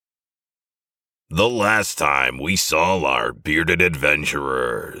The last time we saw our bearded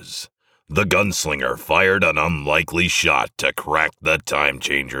adventurers, the gunslinger fired an unlikely shot to crack the Time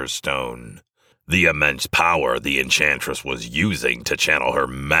Changer stone. The immense power the enchantress was using to channel her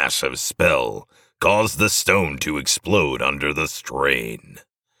massive spell caused the stone to explode under the strain.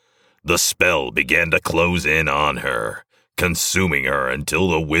 The spell began to close in on her, consuming her until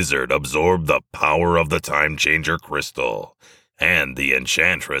the wizard absorbed the power of the Time Changer crystal and the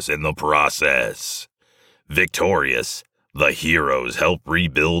enchantress in the process. Victorious, the heroes help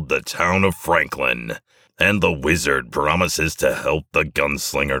rebuild the town of Franklin, and the wizard promises to help the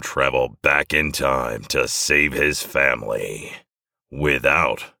gunslinger travel back in time to save his family,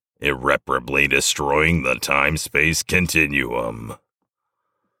 without irreparably destroying the time-space continuum.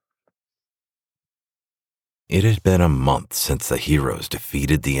 It had been a month since the heroes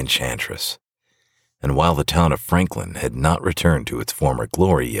defeated the enchantress, and while the town of Franklin had not returned to its former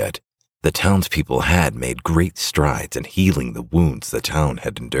glory yet, the townspeople had made great strides in healing the wounds the town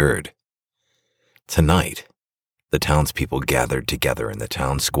had endured. Tonight, the townspeople gathered together in the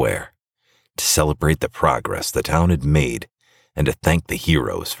town square to celebrate the progress the town had made and to thank the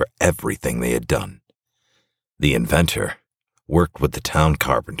heroes for everything they had done. The inventor worked with the town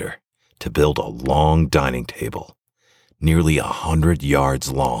carpenter to build a long dining table, nearly 100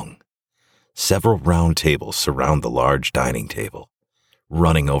 yards long. Several round tables surround the large dining table,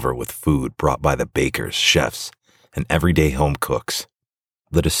 running over with food brought by the bakers, chefs, and everyday home cooks.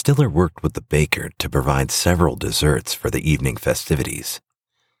 The distiller worked with the baker to provide several desserts for the evening festivities.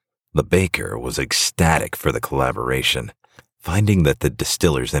 The baker was ecstatic for the collaboration, finding that the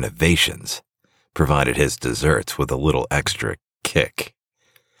distiller's innovations provided his desserts with a little extra kick.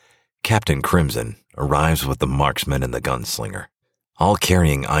 Captain Crimson arrives with the marksman and the gunslinger, all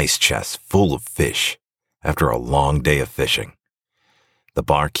carrying ice chests full of fish after a long day of fishing. The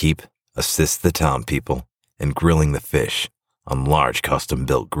barkeep assists the town people in grilling the fish on large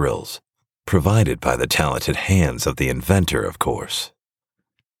custom-built grills, provided by the talented hands of the inventor, of course.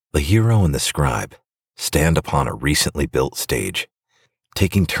 The hero and the scribe stand upon a recently built stage,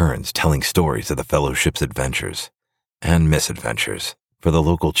 taking turns telling stories of the Fellowship's adventures and misadventures for the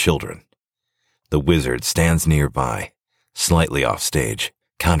local children. The wizard stands nearby, slightly off stage,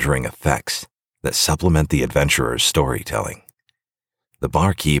 conjuring effects that supplement the adventurer's storytelling. The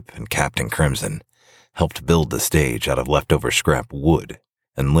barkeep and Captain Crimson helped build the stage out of leftover scrap wood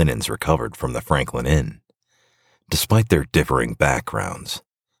and linens recovered from the Franklin Inn. Despite their differing backgrounds,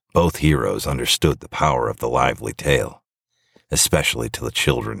 both heroes understood the power of the lively tale, especially to the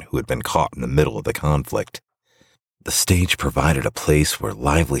children who had been caught in the middle of the conflict. The stage provided a place where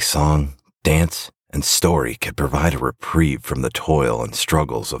lively song, dance, and story could provide a reprieve from the toil and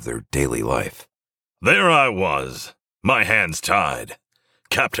struggles of their daily life. There I was, my hands tied.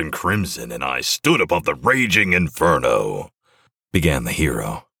 Captain Crimson and I stood above the raging inferno, began the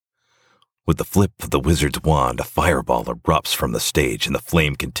hero. With the flip of the wizard's wand, a fireball erupts from the stage and the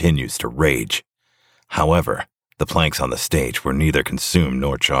flame continues to rage. However, the planks on the stage were neither consumed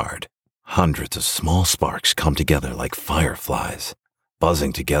nor charred. Hundreds of small sparks come together like fireflies,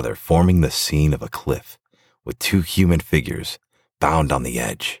 buzzing together, forming the scene of a cliff with two human figures bound on the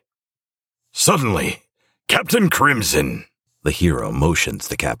edge. Suddenly, Captain Crimson! The hero motions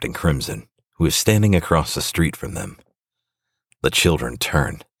to Captain Crimson, who is standing across the street from them. The children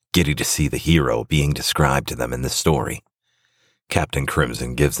turn, giddy to see the hero being described to them in the story. Captain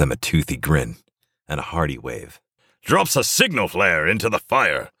Crimson gives them a toothy grin and a hearty wave. Drops a signal flare into the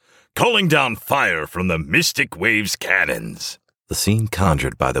fire, calling down fire from the Mystic Waves cannons. The scene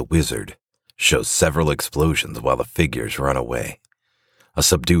conjured by the wizard shows several explosions while the figures run away. A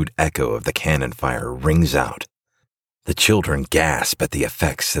subdued echo of the cannon fire rings out. The children gasp at the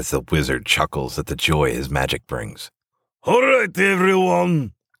effects as the wizard chuckles at the joy his magic brings. "All right,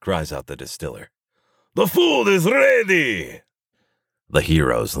 everyone," cries out the distiller. "The food is ready." The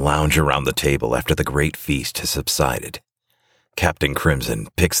heroes lounge around the table after the great feast has subsided. Captain Crimson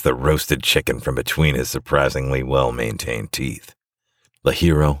picks the roasted chicken from between his surprisingly well-maintained teeth. The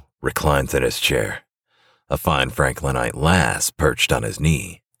hero reclines in his chair, a fine Franklinite lass perched on his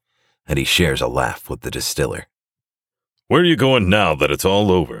knee, and he shares a laugh with the distiller. "Where are you going now that it's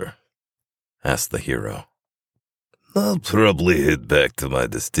all over?" asks the hero. "I'll probably head back to my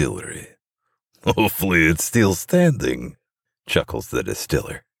distillery. Hopefully it's still standing," chuckles the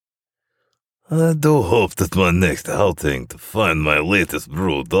distiller. "I do hope that my next outing to find my latest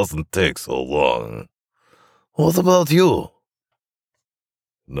brew doesn't take so long. What about you?"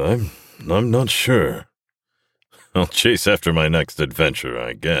 I'm not sure. I'll chase after my next adventure,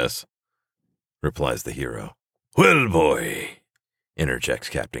 I guess," replies the hero. "Well, boy," interjects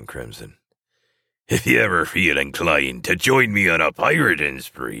Captain Crimson, If you ever feel inclined to join me on a pirating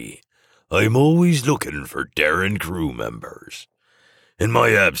spree, I'm always looking for daring crew members. In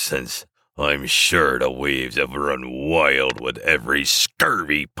my absence, I'm sure the waves have run wild with every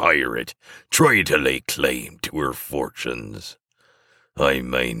scurvy pirate trying to lay claim to her fortunes. I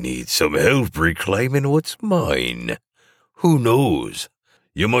may need some help reclaiming what's mine. Who knows?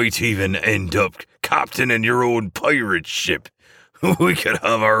 You might even end up captaining your own pirate ship. We could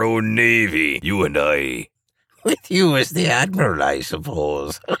have our own navy, you and I. With you as the admiral, I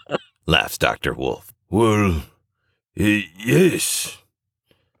suppose, laughs Dr. Wolf. Well, yes,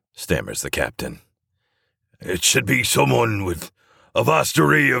 stammers the captain. It should be someone with a vast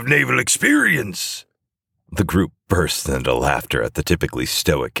array of naval experience. The group bursts into laughter at the typically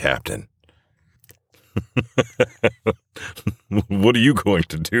stoic captain. What are you going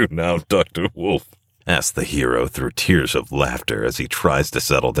to do now, Dr. Wolf? asks the hero through tears of laughter as he tries to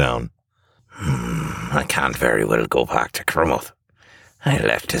settle down. I can't very well go back to Crummoth. I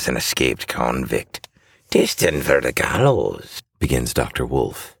left as an escaped convict, destined for the gallows, begins Dr.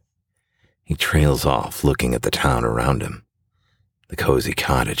 Wolf. He trails off, looking at the town around him. The cozy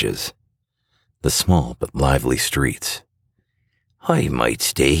cottages. The small but lively streets. I might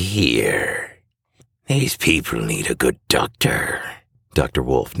stay here. These people need a good doctor. Dr.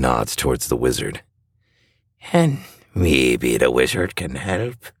 Wolf nods towards the wizard. And maybe the wizard can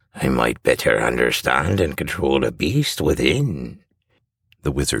help. I might better understand and control the beast within.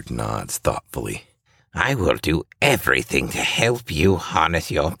 The wizard nods thoughtfully. I will do everything to help you harness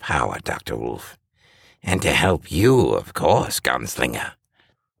your power, Dr. Wolf. And to help you, of course, Gunslinger.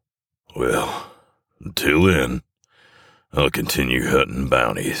 Well, until then, I'll continue hunting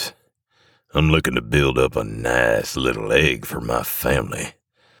bounties. I'm looking to build up a nice little egg for my family,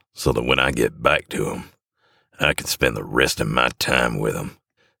 so that when I get back to them, I can spend the rest of my time with them,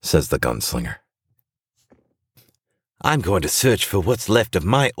 says the gunslinger. I'm going to search for what's left of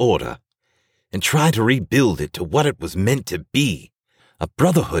my order and try to rebuild it to what it was meant to be, a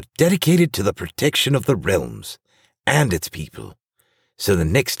brotherhood dedicated to the protection of the realms and its people, so the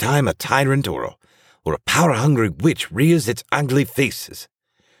next time a tyrant or a power-hungry witch rears its ugly faces,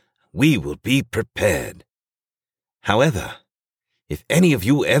 we will be prepared. However, if any of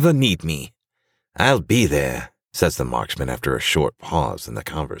you ever need me, I'll be there, says the marksman after a short pause in the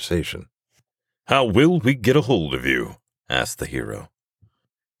conversation. How will we get a hold of you? asks the hero.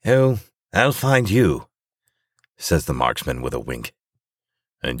 Oh, I'll find you, says the marksman with a wink.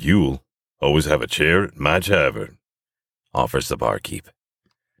 And you'll always have a chair at my tavern, offers the barkeep.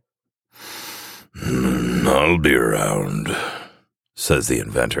 I'll be around, says the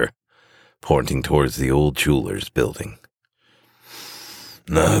inventor, pointing towards the old jeweler's building.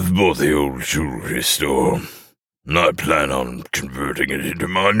 I've bought the old jewelry store, and I plan on converting it into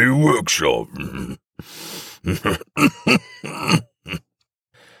my new workshop.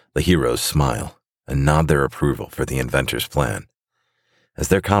 The heroes smile and nod their approval for the inventor's plan. As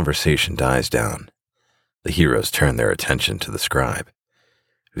their conversation dies down, the heroes turn their attention to the scribe,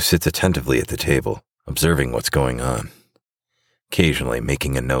 who sits attentively at the table, observing what's going on, occasionally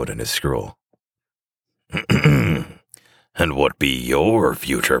making a note in his scroll. And what be your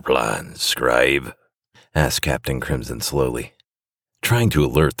future plans, scribe? asked Captain Crimson slowly, trying to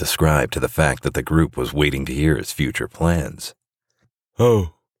alert the scribe to the fact that the group was waiting to hear his future plans.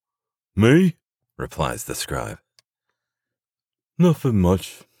 Oh, me? replies the scribe. Nothing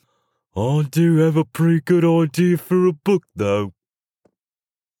much. I do have a pretty good idea for a book, though.